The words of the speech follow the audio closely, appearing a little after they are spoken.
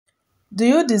Do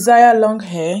you desire long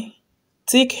hair,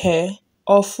 thick hair,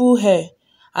 or full hair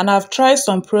and have tried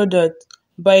some products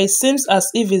but it seems as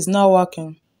if it's not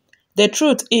working? The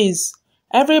truth is,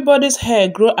 everybody's hair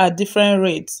grows at different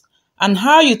rates and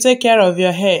how you take care of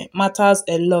your hair matters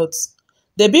a lot.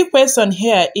 The big question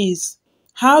here is,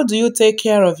 how do you take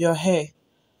care of your hair?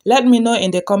 Let me know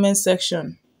in the comment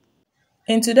section.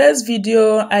 In today's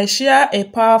video, I share a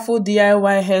powerful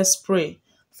DIY hairspray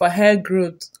for hair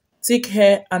growth, thick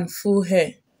hair and full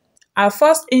hair. Our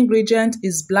first ingredient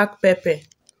is black pepper.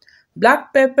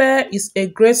 Black pepper is a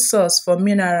great source for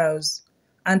minerals,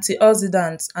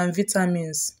 antioxidants and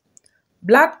vitamins.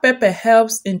 Black pepper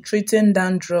helps in treating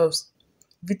dandruff.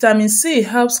 Vitamin C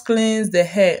helps cleanse the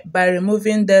hair by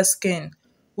removing dead skin,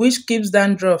 which keeps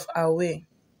dandruff away.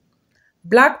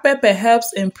 Black pepper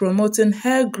helps in promoting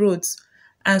hair growth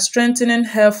and strengthening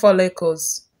hair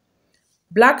follicles.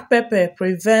 Black pepper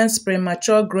prevents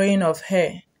premature growing of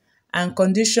hair and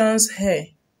conditions hair.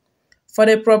 For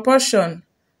the proportion,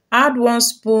 add 1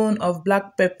 spoon of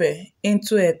black pepper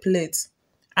into a plate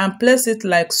and place it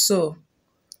like so.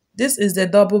 This is the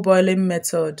double boiling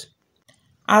method.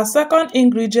 Our second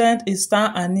ingredient is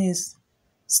star anise.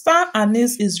 Star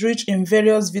anise is rich in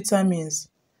various vitamins,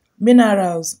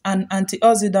 minerals, and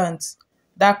antioxidants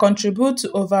that contribute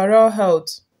to overall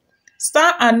health.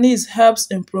 Star anise helps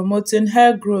in promoting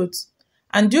hair growth,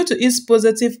 and due to its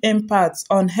positive impact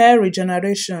on hair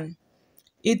regeneration,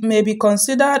 it may be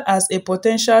considered as a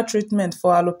potential treatment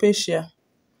for alopecia.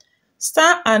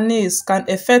 Star anise can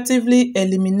effectively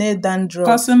eliminate dandruff,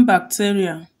 causing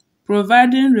bacteria,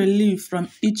 providing relief from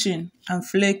itching and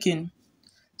flaking.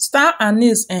 Star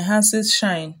anise enhances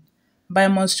shine by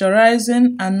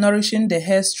moisturizing and nourishing the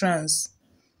hair strands.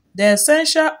 The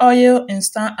essential oil in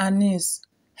star anise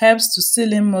helps to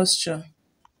seal in moisture.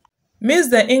 Mix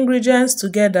the ingredients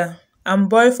together and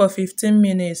boil for 15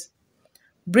 minutes.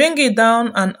 Bring it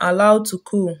down and allow to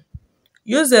cool.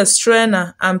 Use a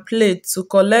strainer and plate to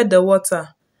collect the water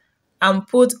and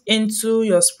put into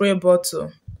your spray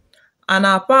bottle. And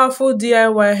our powerful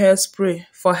DIY hairspray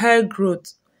for hair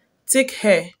growth, thick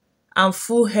hair and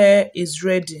full hair is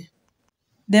ready.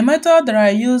 The method that I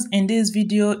use in this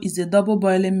video is the double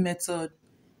boiling method.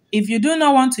 If you do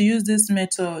not want to use this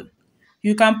method,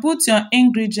 you can put your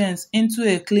ingredients into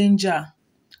a clean jar,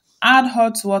 add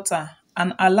hot water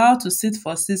and allow to sit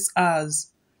for 6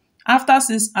 hours. After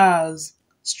 6 hours,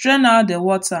 strain out the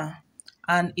water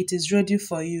and it is ready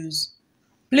for use.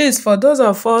 Please, for those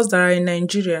of us that are in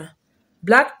Nigeria,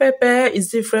 black pepper is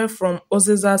different from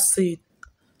uziza seed.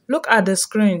 Look at the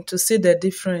screen to see the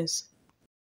difference.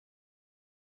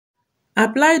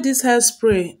 Apply this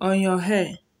hairspray on your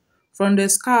hair from the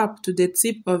scalp to the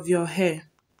tip of your hair.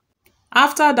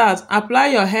 After that, apply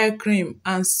your hair cream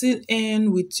and seal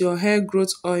in with your hair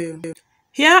growth oil.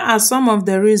 Here are some of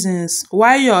the reasons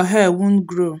why your hair won't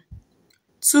grow.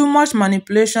 Too much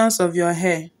manipulations of your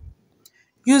hair.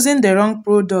 Using the wrong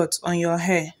product on your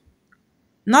hair.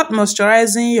 Not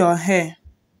moisturizing your hair.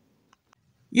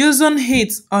 Using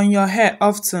heat on your hair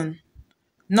often.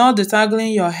 Not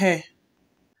detangling your hair.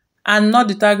 And not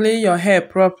detangling your hair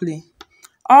properly.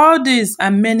 All these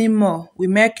and many more will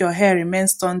make your hair remain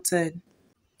stunted.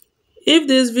 If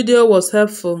this video was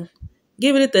helpful,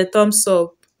 give it a thumbs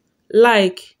up,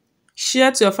 like,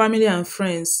 share to your family and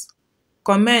friends,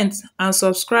 comment and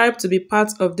subscribe to be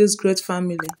part of this great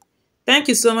family. Thank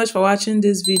you so much for watching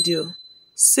this video.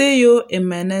 See you in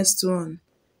my next one.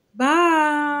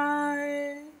 Bye.